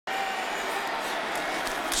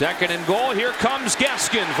Second and goal. Here comes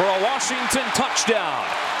Gaskin for a Washington touchdown.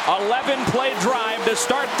 11-play drive to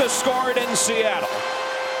start the score in Seattle.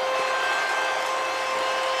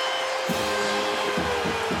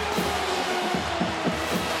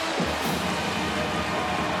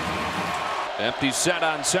 Empty set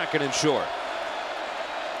on second and short.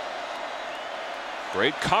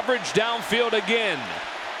 Great coverage downfield again.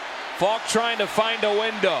 Falk trying to find a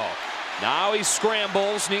window. Now he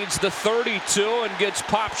scrambles, needs the 32 and gets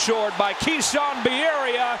popped short by Keyshawn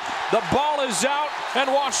Bierria. The ball is out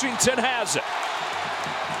and Washington has it.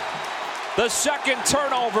 The second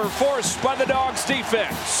turnover forced by the Dogs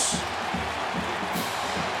defense.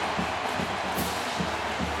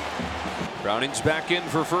 Browning's back in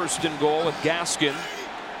for first and goal with Gaskin.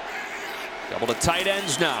 Double to tight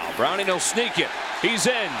ends now. Browning will sneak it. He's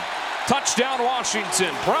in. Touchdown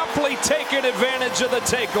Washington. Promptly taking advantage of the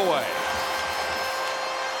takeaway.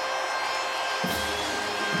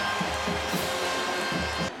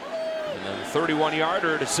 And then a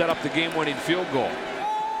 31-yarder to set up the game-winning field goal.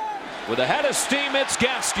 With a head of steam, it's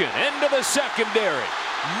Gaskin into the secondary.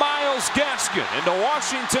 Myles Gaskin into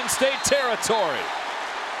Washington State territory.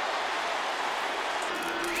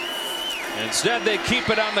 Instead, they keep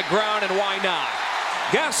it on the ground, and why not?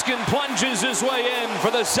 Gaskin plunges his way in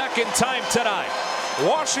for the second time tonight.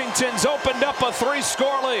 Washington's opened up a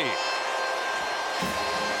 3-score lead.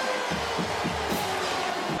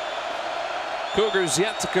 Cougars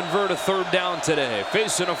yet to convert a third down today,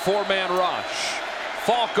 facing a 4-man rush.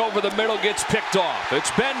 Falk over the middle gets picked off.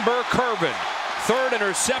 It's Ben Burr-Kirven. Third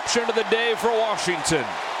interception of the day for Washington.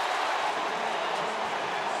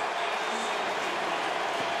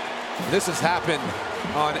 This has happened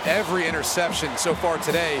on every interception so far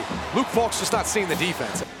today. Luke Falk's just not seeing the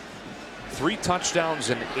defense. 3 touchdowns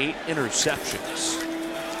and 8 interceptions.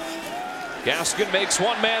 Gaskin makes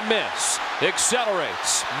one-man miss.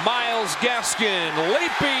 Accelerates. Myles Gaskin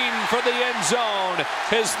leaping for the end zone.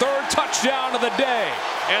 His third touchdown of the day.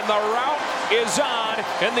 And the route is on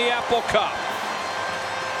in the Apple Cup.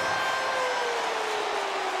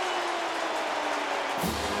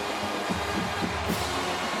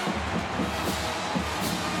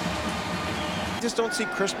 Just don't see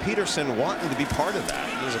Chris Peterson wanting to be part of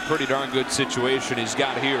that. This is a pretty darn good situation he's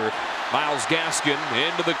got here. Myles Gaskin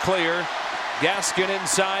into the clear. Gaskin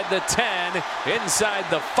inside the 10, inside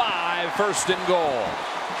the 5, first and goal.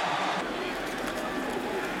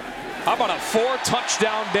 How about a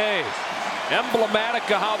 4-touchdown day? Emblematic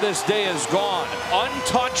of how this day has gone.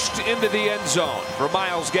 Untouched into the end zone for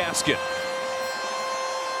Myles Gaskin.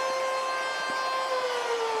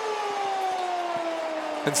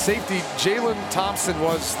 And safety Jalen Thompson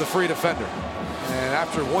was the free defender. And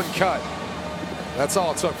after one cut, that's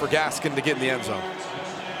all it took for Gaskin to get in the end zone.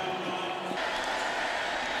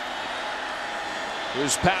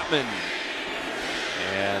 Here's Patman.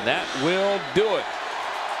 And that will do it.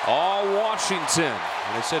 All Washington.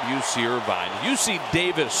 And I said UC Irvine. UC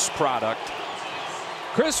Davis product.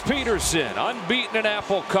 Chris Peterson unbeaten in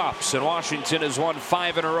Apple Cups. And Washington has won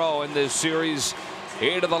 5 in a row in this series.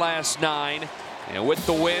 8 of the last 9. And with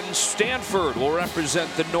the win, Stanford will represent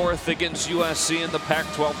the North against USC in the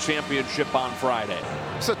Pac-12 championship on Friday.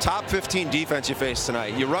 It's a top 15 defense you face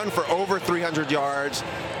tonight. You run for over 300 yards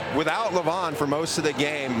without Levon for most of the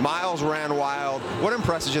game. Myles ran wild. What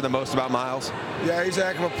impresses you the most about Myles? Yeah, he's a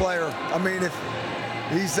heck of a player. I mean, if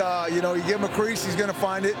he's, you give him a crease, he's going to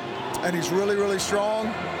find it. And he's really, really strong.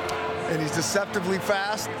 And he's deceptively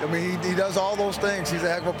fast. I mean, he does all those things. He's a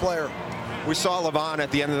heck of a player. We saw Levon at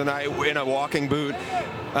the end of the night in a walking boot.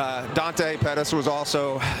 Dante Pettis was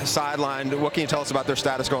also sidelined. What can you tell us about their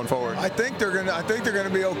status going forward? I think they're gonna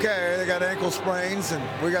be okay. They got ankle sprains, and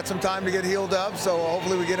we got some time to get healed up. So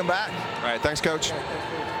hopefully we get them back. All right, thanks, Coach.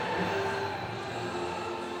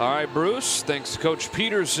 All right, Bruce. Thanks to Coach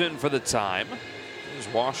Peterson for the time. As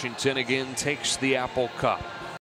Washington again takes the Apple Cup.